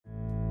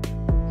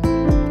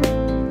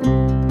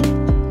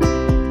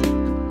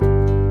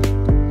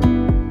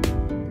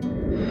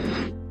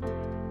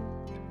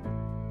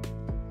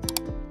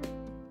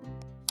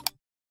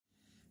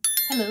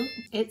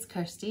it's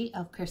Kirsty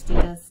of Kirsty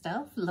Does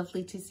Stuff.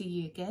 Lovely to see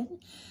you again.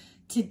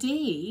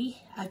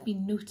 Today I've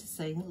been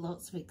noticing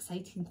lots of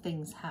exciting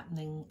things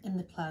happening in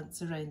the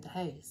plants around the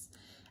house,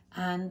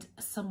 and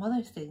some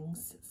other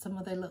things, some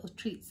other little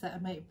treats that I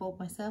might have bought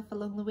myself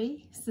along the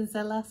way since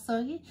I last saw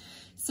you.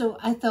 So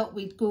I thought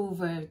we'd go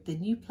over the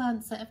new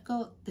plants that I've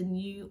got, the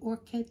new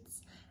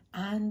orchids,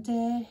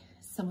 and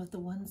some of the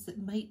ones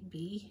that might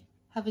be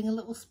having a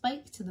little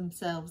spike to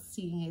themselves,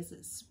 seeing as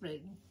it's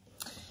spring.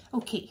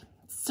 Okay,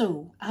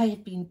 so I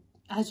have been,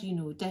 as you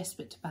know,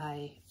 desperate to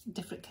buy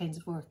different kinds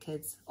of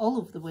orchids all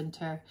over the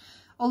winter,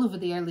 all over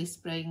the early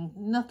spring.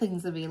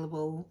 Nothing's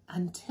available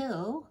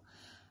until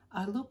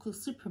our local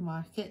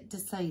supermarket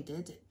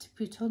decided to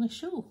put on a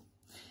show.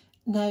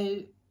 Now,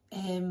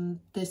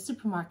 the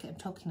supermarket I'm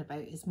talking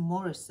about is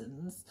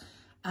Morrison's,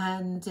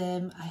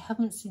 and I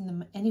haven't seen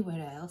them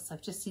anywhere else.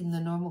 I've just seen the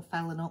normal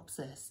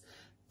Phalaenopsis,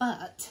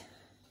 but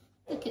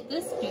look at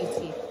this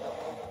beauty.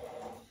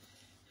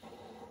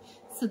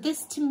 So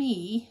this to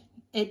me,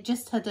 it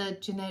just had a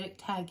generic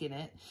tag in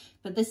it,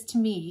 but this to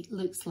me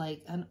looks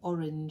like an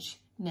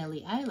orange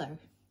Nellie Eiler.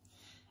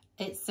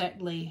 It's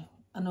certainly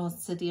an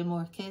Oncidium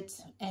orchid,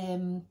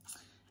 and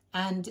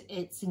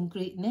it's in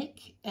great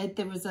nick.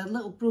 There was a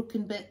little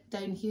broken bit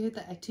down here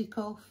that I took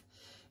off,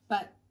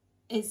 but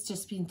it's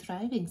just been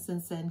thriving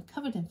since then,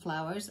 covered in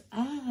flowers,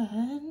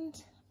 and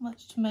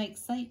much to my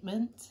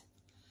excitement,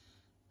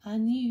 a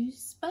new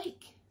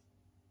spike.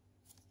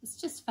 It's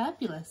just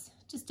fabulous,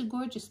 just a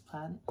gorgeous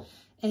plant.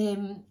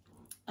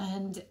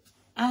 And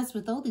as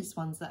with all these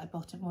ones that I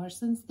bought at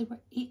Morrison's, they were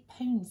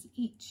 £8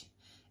 each.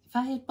 If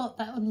I had bought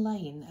that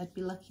online, I'd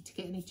be lucky to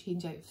get any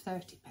change out of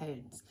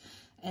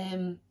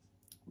 £30.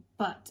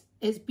 But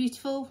it's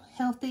beautiful,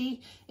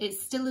 healthy.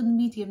 It's still in the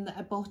medium that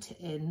I bought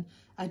it in.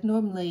 I'd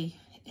normally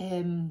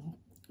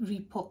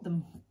repot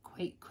them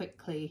quite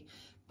quickly,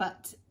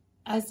 but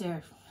as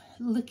they're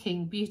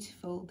looking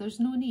beautiful, there's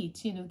no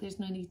need, you know, there's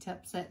no need to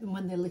upset them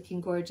when they're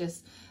looking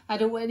gorgeous. I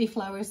don't want any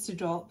flowers to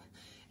drop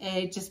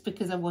just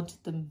because I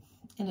wanted them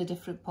in a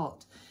different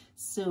pot.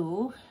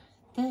 So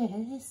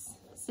this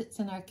sits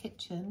in our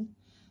kitchen.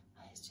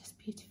 It's just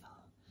beautiful.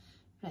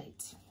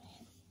 Right,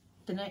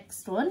 the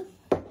next one,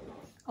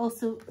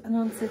 also an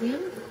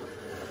Oncidium,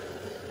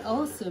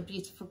 also a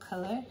beautiful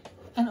colour,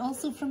 and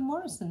also from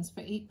Morrison's for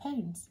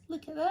 £8.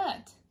 Look at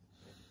that.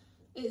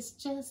 It's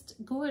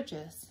just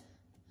gorgeous.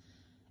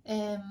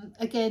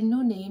 Again,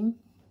 no name,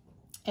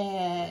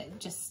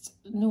 just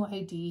no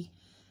ID.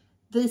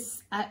 The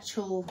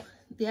actual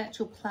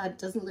plant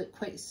doesn't look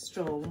quite as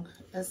strong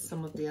as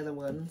some of the other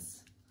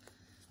ones.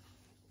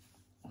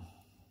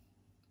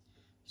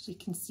 As you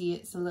can see,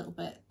 it's a little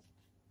bit,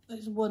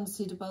 there's one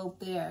pseudobulb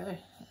there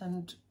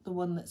and the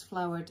one that's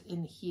flowered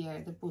in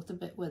here. They're both a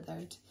bit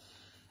withered,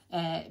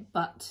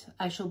 but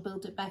I shall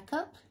build it back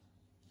up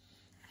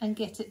and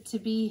get it to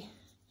be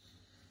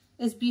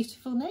as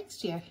beautiful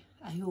next year,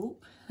 I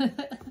hope.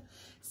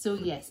 So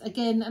yes,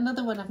 again,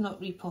 another one I've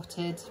not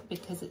repotted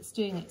because it's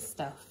doing its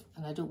stuff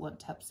and I don't want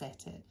to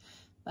upset it,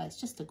 but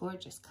it's just a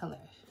gorgeous colour.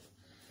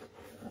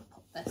 I'll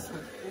pop this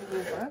one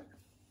over.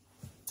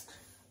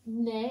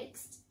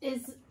 Next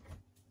is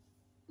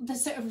the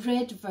sort of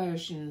red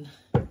version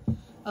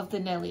of the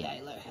Nellie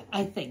Eiler,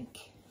 I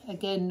think.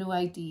 Again, no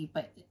ID,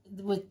 but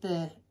with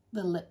the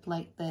lip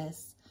like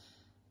this,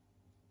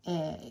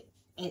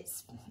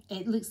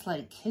 it looks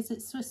like, is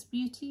it Swiss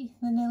Beauty,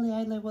 the Nellie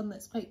Eiler one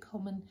that's quite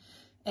common.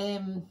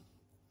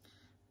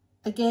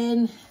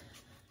 Again,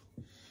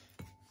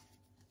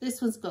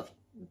 this one's got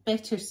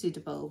better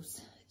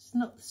pseudobulbs. It's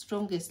not the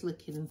strongest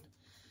looking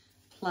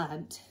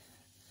plant,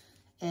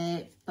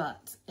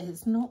 but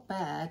it's not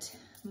bad.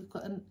 We've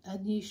got a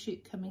new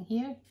shoot coming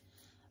here.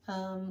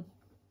 The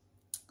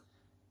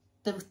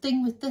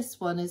thing with this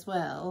one as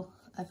well,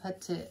 I've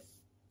had to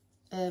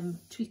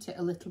treat it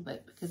a little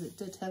bit because it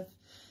did have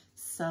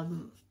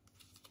some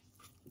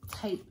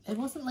type, it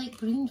wasn't like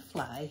green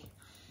fly,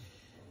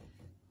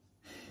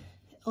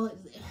 but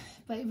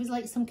it was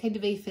like some kind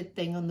of aphid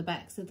thing on the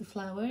backs of the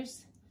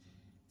flowers.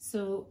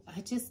 So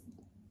I just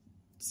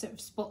sort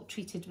of spot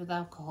treated with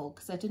alcohol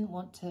because I didn't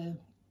want to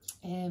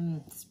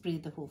spray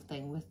the whole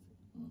thing with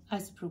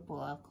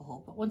isopropyl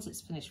alcohol, but once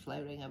it's finished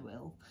flowering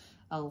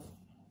I'll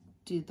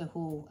do the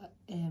whole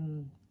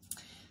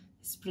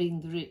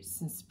spraying the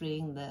roots and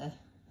spraying the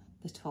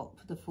top,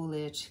 the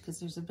foliage,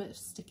 because there's a bit of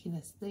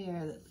stickiness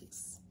there that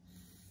looks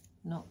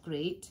not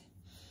great,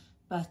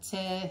 but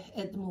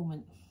at the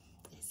moment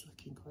it's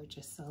looking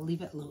gorgeous, so I'll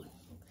leave it alone.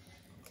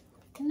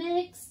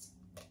 Next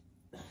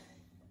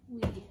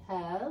we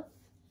have,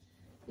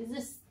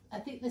 I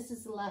think this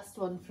is the last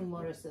one from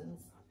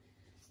Morrison's.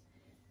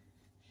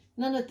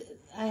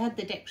 I had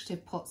the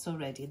decorative pots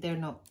already, they're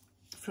not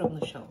from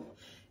the shop.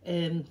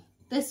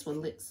 This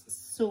one looks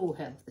so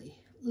healthy.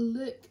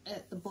 Look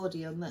at the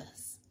body on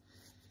this.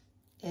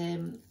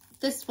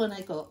 This one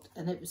I got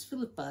and it was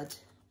full of bud,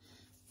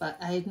 but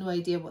I had no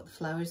idea what the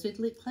flowers would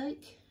look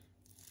like,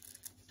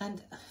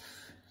 and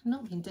I've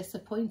not been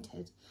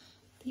disappointed.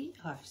 They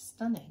are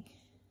stunning.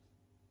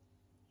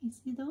 You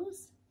see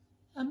those?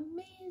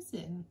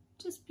 Amazing.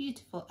 just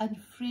beautiful and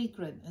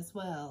fragrant as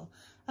well.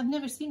 I've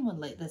never seen one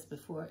like this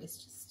before.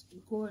 It's just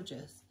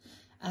gorgeous.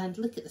 And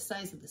look at the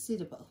size of the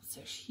pseudobulbs,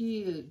 they're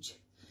huge.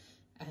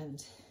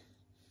 And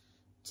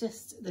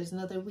just, there's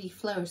another wee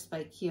flower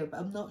spike here, but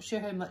I'm not sure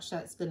how much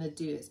that's going to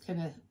do. It's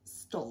kind of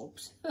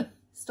stopped,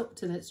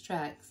 stopped in its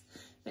tracks,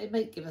 but it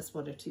might give us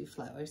 1 or 2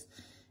 flowers.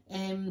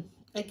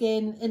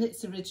 Again, in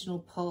its original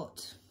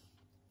pot,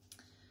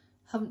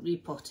 haven't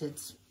repotted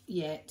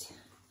yet.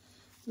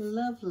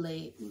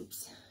 Lovely,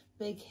 oops,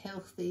 big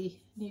healthy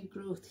new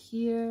growth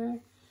here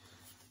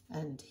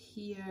and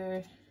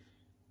here,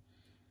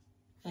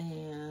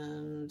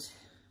 and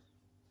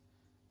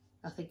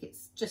I think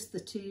it's just the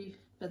 2,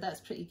 but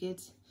that's pretty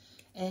good.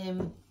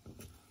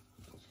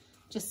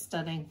 Just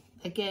stunning.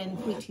 Again,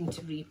 waiting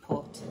to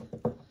repot,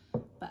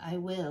 but I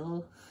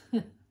will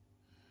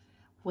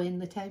when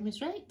the time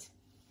is right.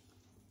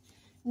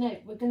 Now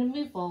we're going to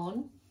move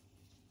on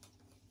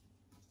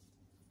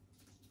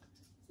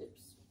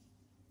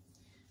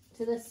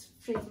to this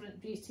fragrant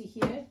beauty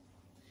here.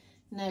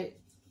 Now,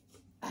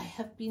 I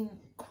have been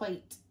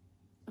quite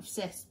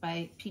obsessed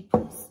by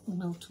people's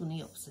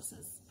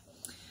Miltoniopsises.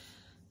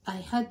 I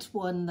had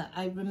one that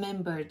I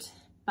remembered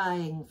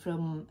buying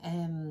from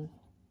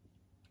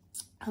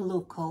a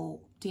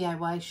local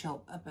DIY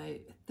shop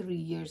about 3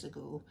 years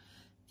ago,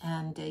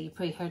 and you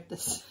probably heard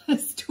this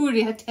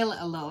story, I tell it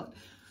a lot.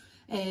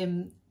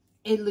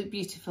 It looked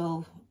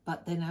beautiful,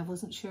 but then I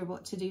wasn't sure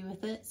what to do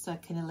with it, so I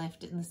kind of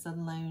left it in the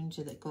sun lounge,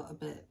 and it got a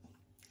bit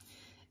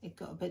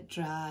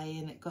dry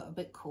and it got a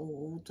bit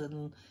cold,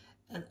 and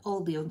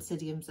all the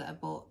Oncidiums that I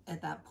bought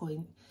at that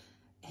point,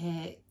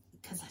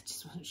 because I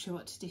just wasn't sure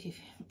what to do.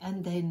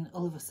 And then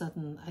all of a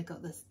sudden I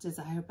got this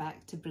desire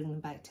back to bring them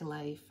back to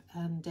life,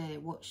 and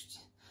watched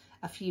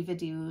a few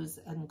videos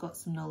and got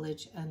some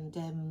knowledge,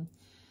 and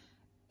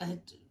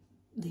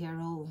they are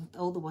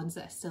all the ones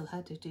that I still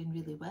had are doing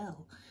really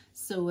well.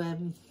 So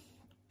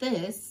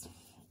this,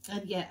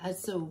 and yeah,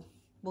 so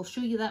we'll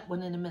show you that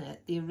one in a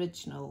minute, the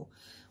original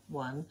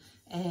one,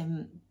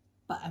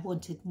 but I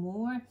wanted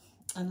more,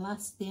 and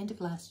the end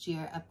of last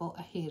year I bought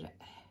a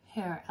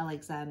hair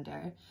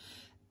Alexander,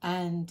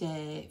 and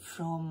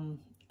from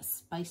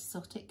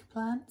Spiceotic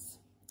Plants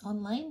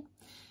online,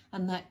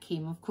 and that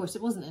came, of course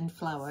it wasn't in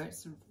flower, it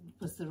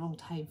was the wrong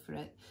time for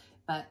it,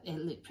 but it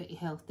looked pretty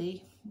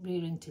healthy,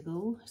 rearing to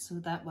go, so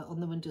that went on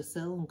the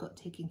windowsill and got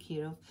taken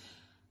care of.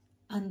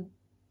 And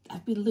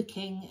I've been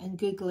looking and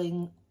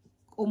googling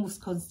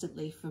almost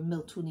constantly for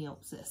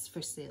Miltoniopsis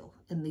for sale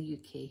in the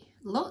UK.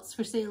 Lots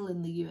for sale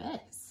in the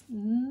US,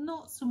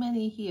 not so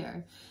many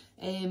here.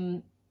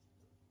 I'm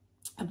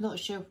not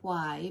sure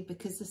why,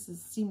 because this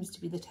seems to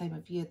be the time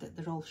of year that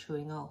they're all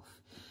showing off.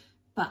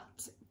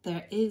 But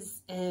there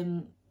is,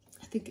 I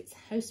think it's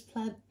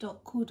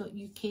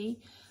houseplant.co.uk,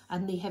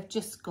 and they have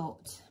just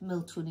got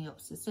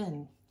Miltoniopsis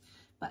in,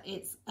 but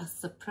it's a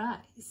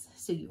surprise.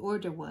 So you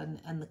order one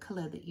and the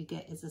colour that you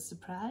get is a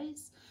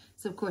surprise.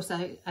 So of course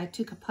I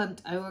took a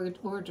punt, I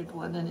ordered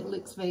one, and it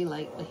looks very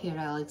like the hair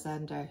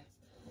Alexander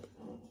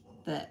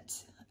that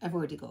I've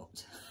already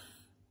got.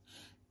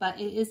 But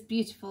it is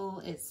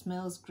beautiful, it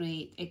smells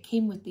great. It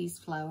came with these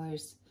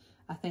flowers.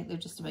 I think they're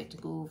just about to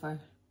go over.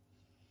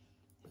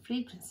 The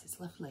fragrance is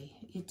lovely.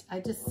 I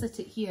just sit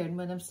it here, and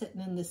when I'm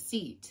sitting in the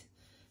seat,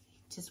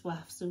 it just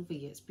wafts over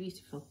you. It's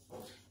beautiful.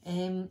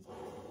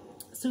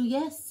 So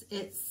yes,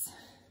 it's,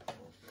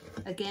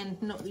 again,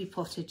 not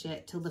repotted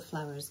yet till the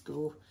flowers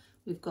go.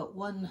 We've got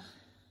one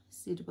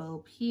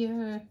pseudobulb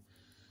here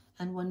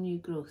and one new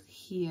growth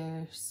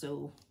here,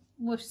 so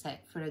we're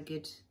set for a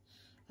good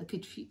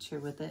future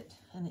with it,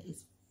 and it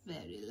is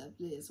very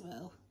lovely as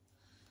well.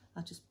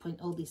 I'll just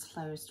point all these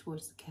flowers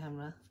towards the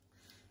camera.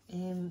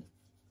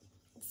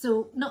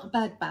 So not a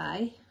bad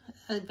buy,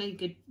 a very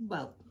good,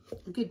 well,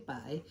 a good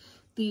buy.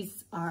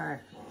 These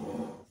are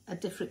a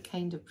different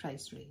kind of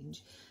price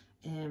range.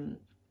 Now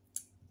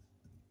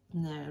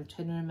I'm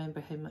trying to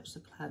remember how much the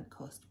plant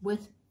cost.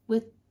 With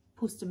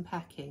post and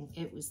packing,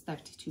 it was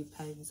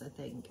 £32, I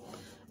think.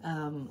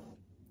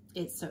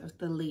 It's sort of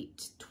the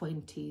late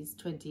 20s,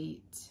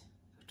 28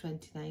 or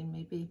 29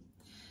 maybe.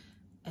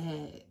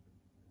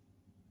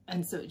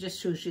 And so it just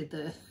shows you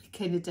the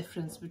kind of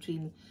difference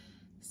between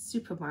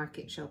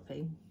supermarket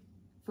shopping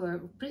for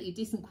pretty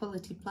decent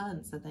quality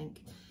plants, I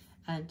think,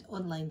 and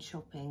online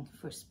shopping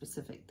for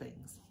specific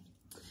things.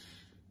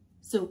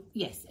 So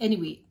yes,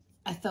 anyway,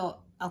 I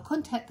thought I'll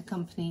contact the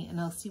company and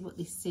I'll see what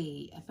they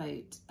say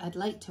about, I'd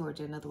like to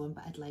order another one,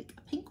 but I'd like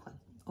a pink one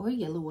or a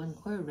yellow one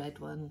or a red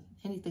one,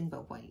 anything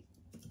but white.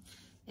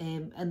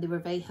 And they were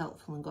very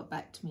helpful and got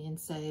back to me and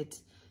said,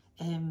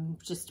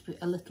 just to put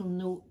a little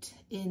note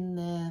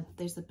in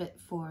there's a bit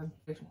for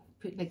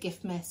putting a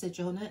gift message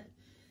on it.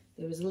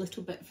 There was a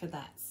little bit for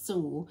that.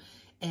 So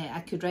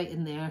I could write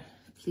in there,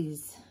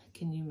 please,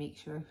 can you make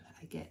sure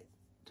I get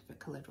a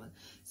coloured one?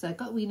 So I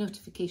got a wee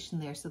notification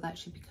there, so that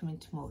should be coming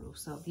tomorrow.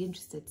 So I'll be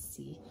interested to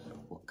see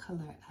what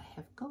colour I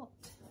have got.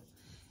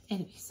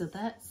 Anyway, so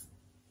that's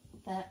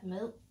that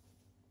milk.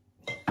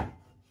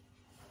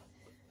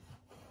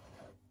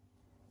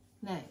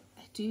 Now,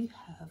 I do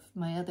have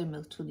my other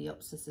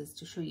Miltoniopsises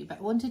to show you, but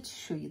I wanted to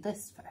show you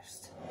this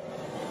first.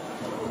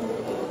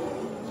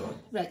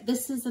 Right,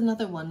 this is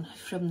another one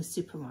from the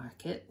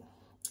supermarket.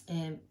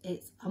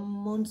 It's a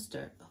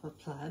monster of a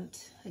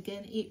plant.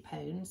 Again,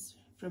 £8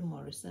 from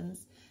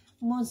Morrison's.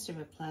 Monster of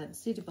a plant,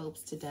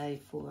 pseudobulbs to die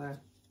for.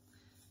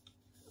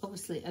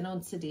 Obviously an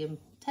Oncidium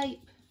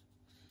type,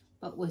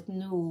 but with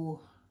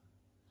no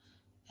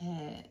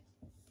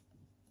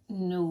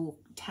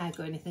tag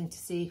or anything to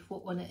say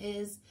what one it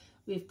is.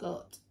 We've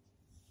got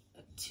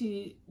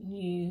 2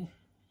 new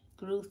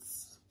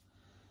growths,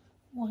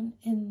 one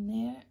in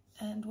there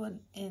and one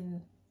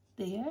in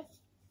there,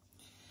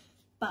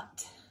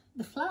 but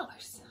the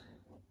flowers,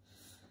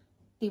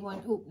 they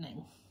weren't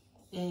opening.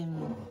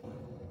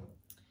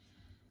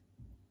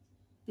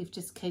 They've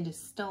just kind of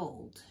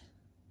stalled,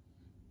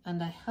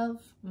 and I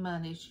have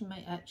managed, you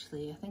might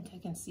actually, I think I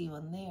can see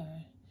one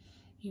there,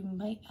 you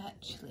might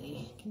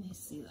actually, can you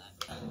see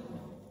that?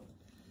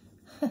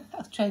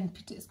 I'll try and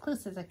put it as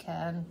close as I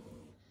can.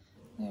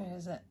 Where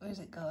is it? Where's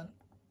it gone?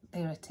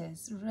 There it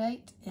is,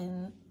 right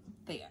in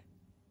there.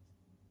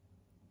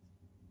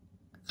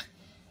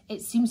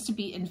 It seems to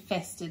be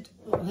infested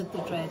with the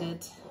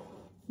dreaded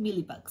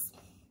mealybugs.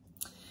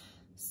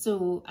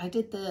 So I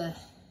did the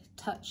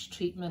touch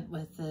treatment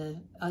with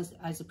the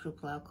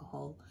isopropyl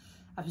alcohol.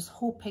 I was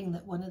hoping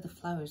that one of the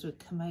flowers would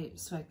come out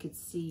so I could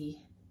see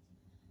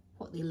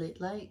what they look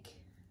like,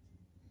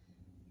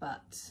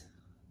 but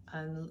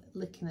I'm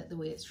looking at the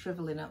way it's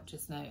shriveling up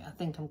just now. I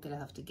think I'm going to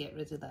have to get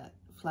rid of that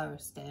flower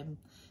stem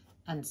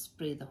and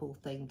spray the whole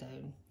thing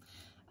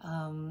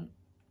down,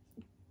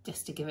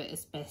 just to give it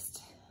its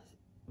best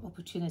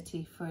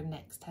opportunity for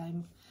next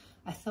time.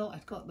 I thought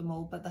I'd got them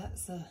all, but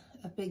that's a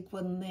big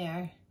one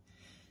there,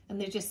 and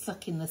they're just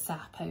sucking the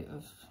sap out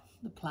of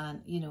the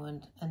plant, you know,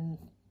 and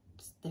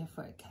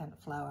therefore it can't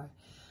flower.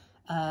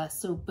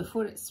 So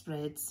before it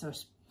spreads, or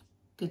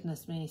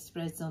goodness me,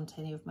 spreads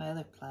onto any of my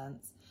other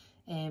plants,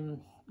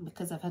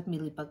 because I've had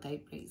mealybug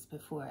outbreaks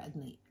before and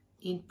they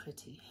ain't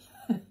pretty.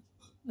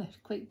 They're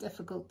quite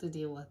difficult to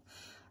deal with.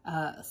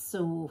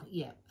 So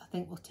yeah, I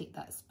think we'll take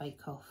that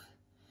spike off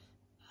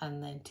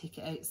and then take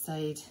it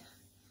outside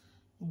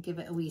and give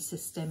it a wee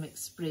systemic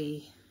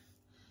spray,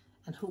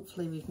 and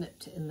hopefully we've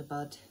nipped it in the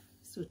bud,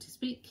 so to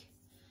speak.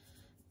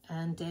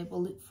 And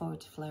we'll look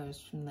forward to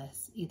flowers from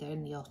this either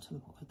in the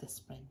autumn or the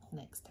spring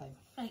next time.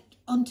 Right,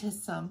 on to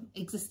some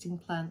existing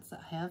plants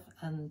that I have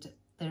and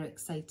their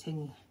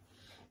exciting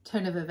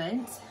turn of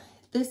events.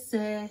 This,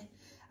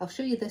 I'll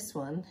show you this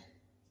one.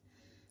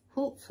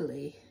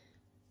 Hopefully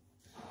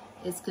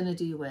it's going to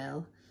do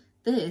well.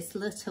 This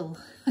little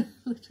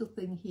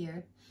thing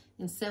here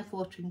in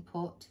self-watering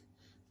pot,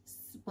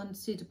 one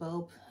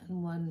pseudobulb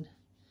and one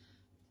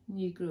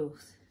new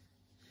growth.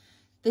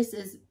 This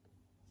is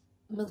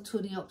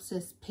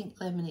Miltoniopsis Pink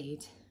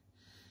Lemonade,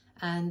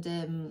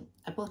 and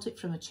I bought it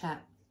from a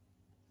chap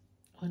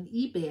on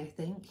eBay, I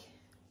think,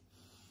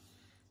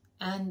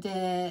 and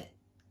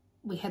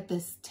we had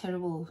this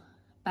terrible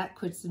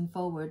backwards and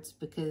forwards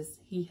because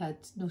he had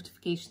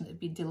notification that it had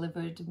been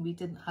delivered and we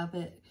didn't have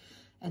it,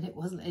 and it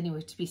wasn't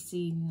anywhere to be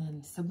seen,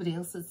 and somebody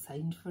else had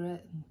signed for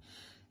it,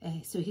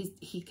 and so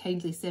he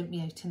kindly sent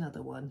me out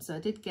another one. So I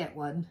did get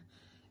one.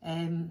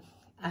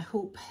 I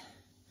hope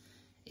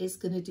it's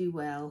going to do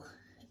well.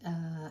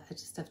 I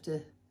just have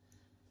to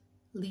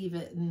leave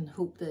it and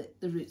hope that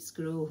the roots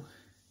grow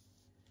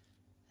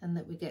and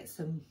that we get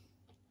some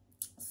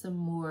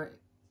more,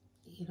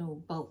 you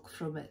know, bulk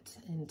from it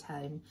in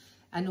time.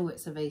 I know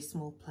it's a very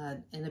small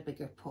plant in a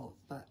bigger pot,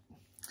 but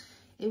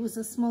it was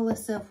the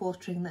smallest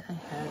self-watering that I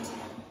had,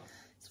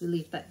 so we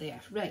leave that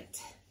there.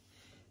 Right,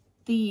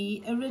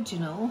 the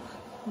original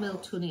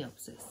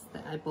Miltoniopsis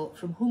that I bought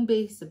from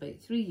Homebase about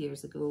 3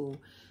 years ago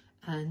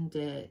and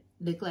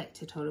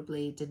neglected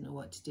horribly, didn't know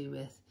what to do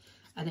with,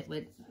 and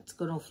it's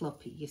gone all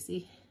floppy, you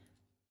see.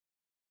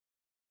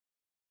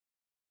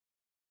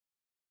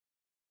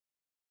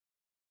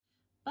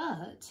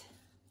 But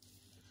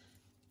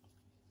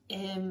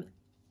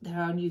there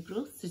are new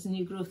growths. There's a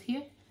new growth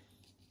here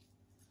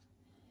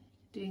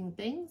doing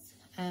things,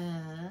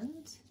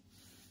 and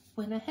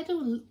when I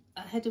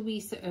had a wee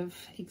sort of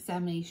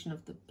examination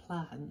of the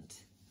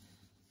plant,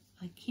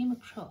 I came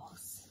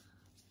across,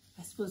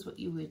 I suppose, what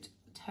you would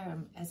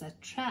term as a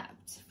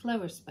trapped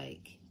flower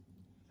spike.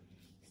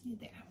 See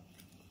there?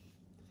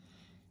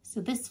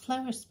 So this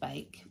flower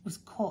spike was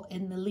caught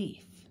in the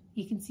leaf.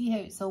 You can see how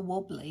it's all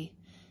wobbly.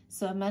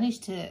 So I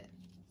managed to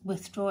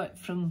withdraw it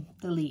from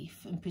the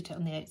leaf and put it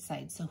on the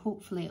outside. So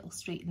hopefully it'll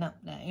straighten up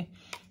now.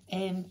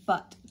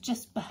 But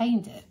just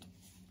behind it,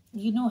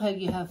 you know how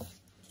you have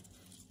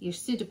your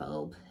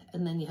pseudobulb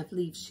and then you have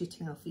leaves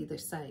shooting off either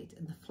side,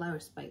 and the flower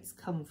spikes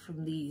come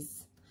from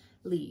these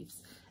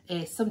leaves.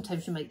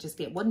 Sometimes you might just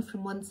get one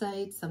from one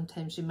side,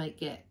 sometimes you might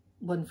get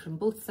one from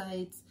both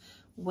sides.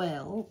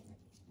 Well,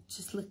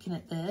 just looking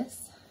at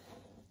this,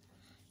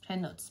 try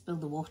not to spill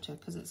the water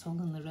because it's all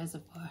in the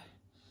reservoir.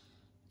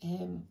 Try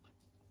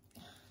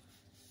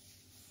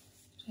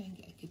and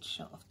get a good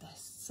shot of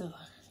this. So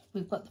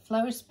we've got the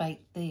flower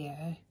spike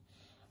there,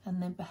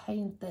 And then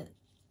behind the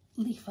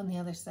leaf on the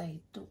other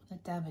side, don't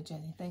want to damage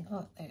anything.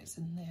 Oh, there's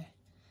in there.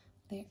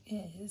 There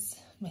is,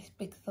 my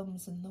big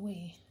thumb's in the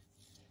way.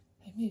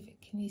 If I move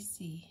it, can you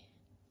see?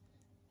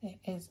 There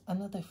is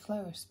another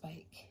flower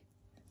spike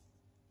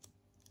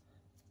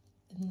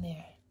in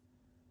there.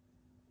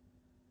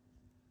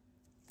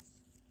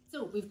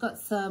 So we've got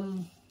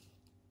some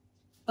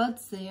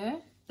buds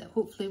there that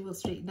hopefully will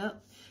straighten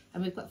up,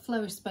 and we've got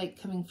flower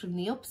spike coming from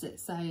the opposite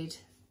side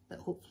that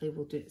hopefully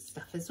will do its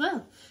stuff as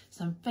well.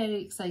 So I'm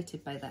very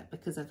excited by that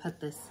because I've had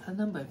this a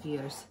number of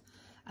years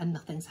and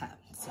nothing's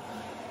happened. So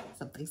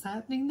something's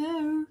happening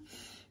now.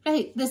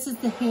 Right, this is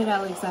the Hair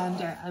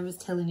Alexander I was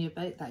telling you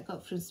about that I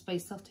got from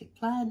Spiceotic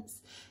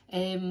Plants.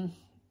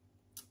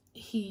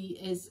 He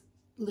is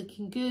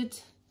looking good,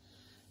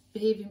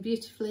 behaving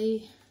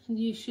beautifully,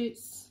 new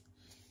shoots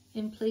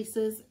in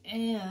places,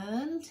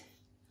 and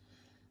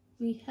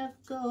we have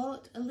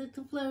got a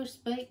little flower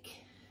spike.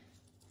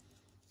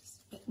 It's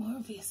a bit more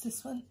obvious,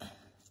 this one.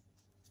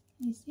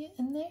 Can you see it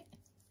in there?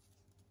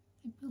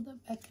 I pulled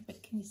that back a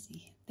bit, can you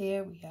see?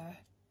 There we are.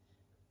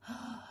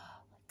 Oh,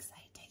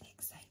 exciting,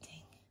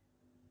 exciting.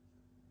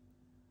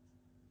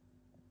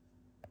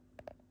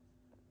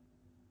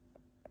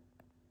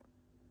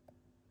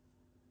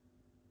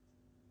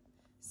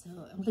 So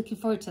I'm looking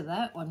forward to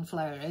that one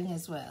flowering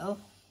as well.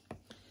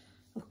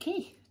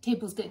 Okay,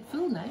 table's getting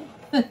full now.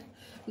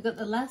 We've got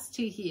the last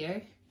two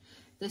here.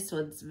 This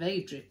one's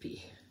very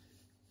droopy.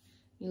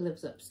 He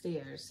lives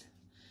upstairs.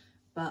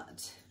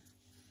 But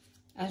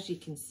as you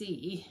can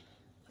see,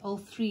 all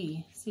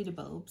three cedar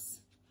bulbs,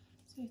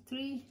 so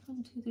three,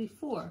 1, 2, 3,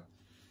 4,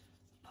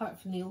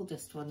 apart from the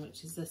oldest one,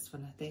 which is this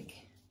one, I think,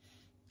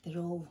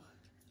 they're all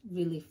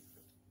really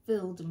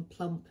filled and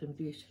plump and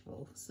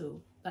beautiful.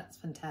 So that's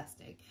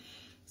fantastic.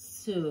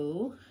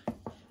 So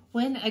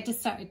when I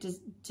just started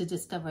to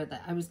discover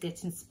that I was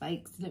getting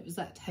spikes and it was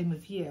that time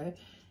of year,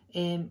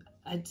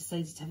 I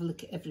decided to have a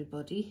look at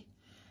everybody.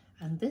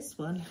 And this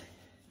one,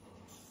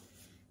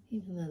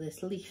 even though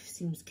this leaf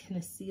seems kind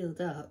of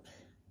sealed up,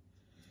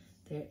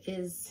 there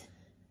is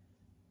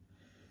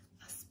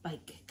a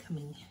spike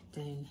coming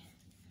down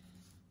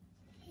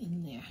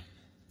in there.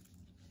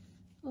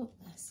 Oh,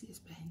 I see it's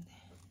behind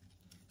there.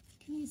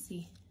 Can you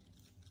see?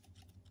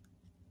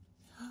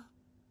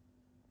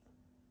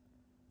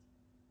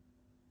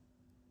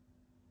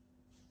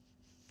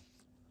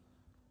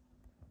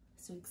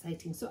 So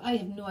exciting. So I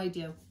have no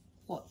idea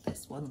what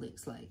this one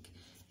looks like.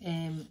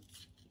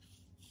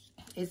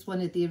 It's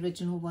one of the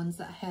original ones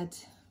that I had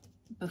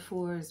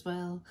before as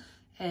well,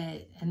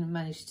 and I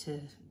managed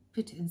to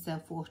put it in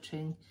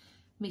self-watering,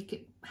 make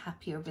it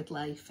happier with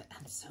life,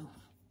 and so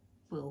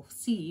we'll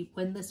see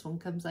when this one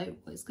comes out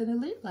what it's going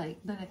to look like.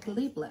 Then I can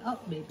label it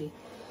up maybe,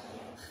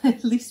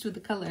 at least with the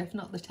colour, if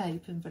not the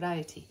type and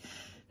variety.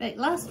 Right,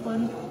 last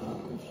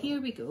one,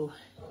 here we go.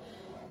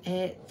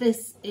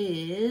 This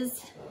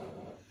is,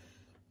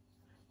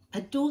 I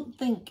don't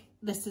think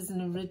this is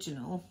an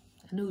original,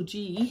 an OG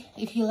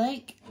if you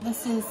like.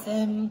 This is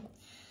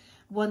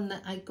one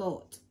that I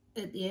got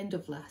at the end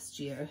of last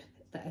year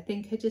that I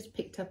think I just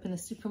picked up in a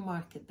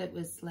supermarket that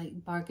was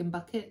like bargain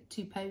bucket,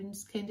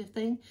 £2 kind of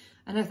thing.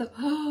 And I thought,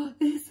 oh,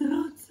 it's an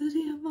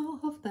Oncidium,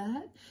 I'll have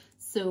that.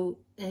 So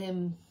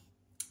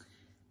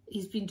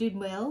he's been doing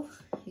well.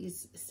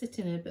 He's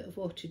sitting in a bit of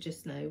water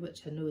just now,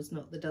 which I know is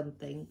not the done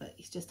thing, but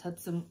he's just had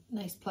some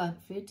nice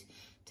plant food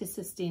to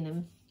sustain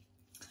him.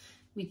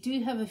 We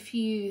do have a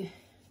few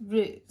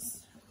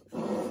roots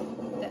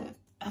that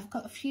I've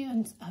got a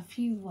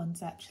few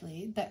ones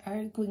actually that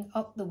are going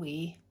up the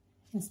way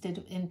instead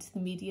of into the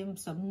medium,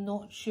 so I'm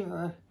not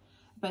sure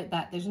about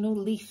that. There's no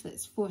leaf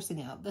that's forcing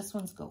it up. This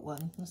one's got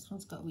one, this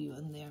one's got a wee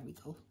one. There we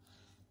go.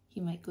 He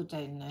might go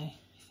down now.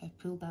 If I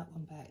pull that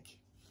one back,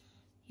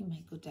 he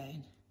might go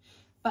down.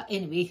 But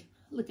anyway,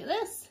 look at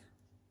this.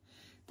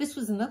 This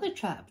was another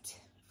trapped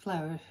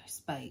flower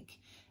spike.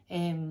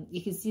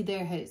 You can see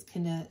there how it's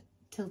kind of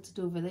tilted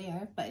over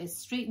there, but it's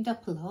straightened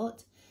up a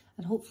lot,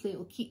 and hopefully it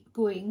will keep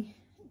going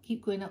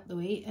up the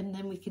way, and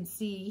then we can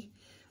see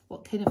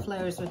what kind of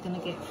flowers we're going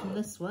to get from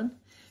this one.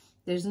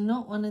 There's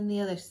not one on the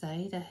other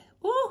side.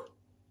 Oh,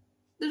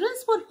 there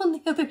is one on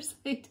the other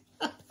side.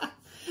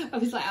 I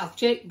was like, I'll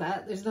check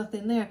that, there's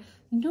nothing there.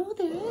 No,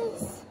 there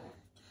is.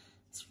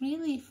 It's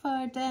really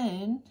far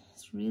down,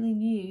 it's really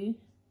new,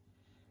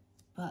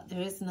 but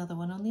there is another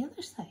one on the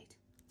other side.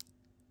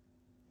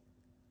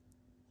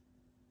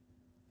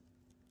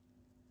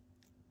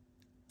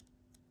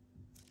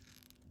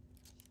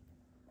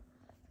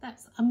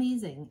 That's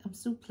amazing. I'm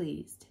so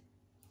pleased.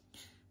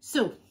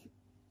 So,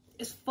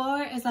 as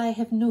far as I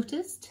have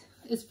noticed,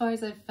 as far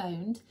as I've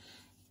found,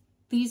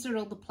 these are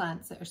all the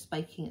plants that are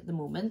spiking at the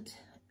moment,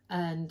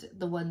 and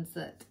the ones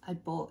that I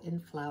bought in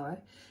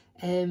flower.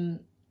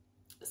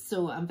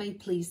 So I'm very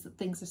pleased that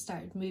things have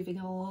started moving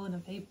on.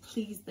 I'm very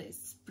pleased that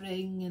it's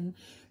spring and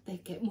they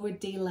get more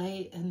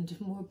daylight and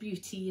more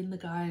beauty in the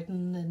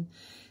garden and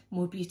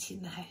more beauty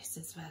in the house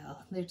as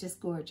well. They're just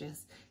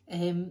gorgeous.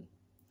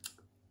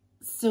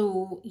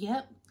 So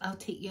yeah, I'll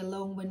take you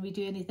along when we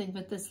do anything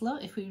with this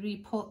lot, if we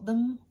repot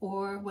them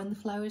or when the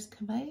flowers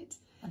come out.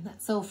 And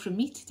that's all from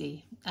me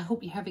today. I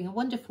hope you're having a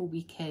wonderful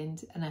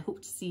weekend and I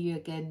hope to see you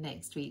again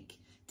next week.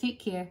 Take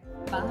care.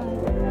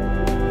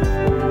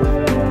 Bye.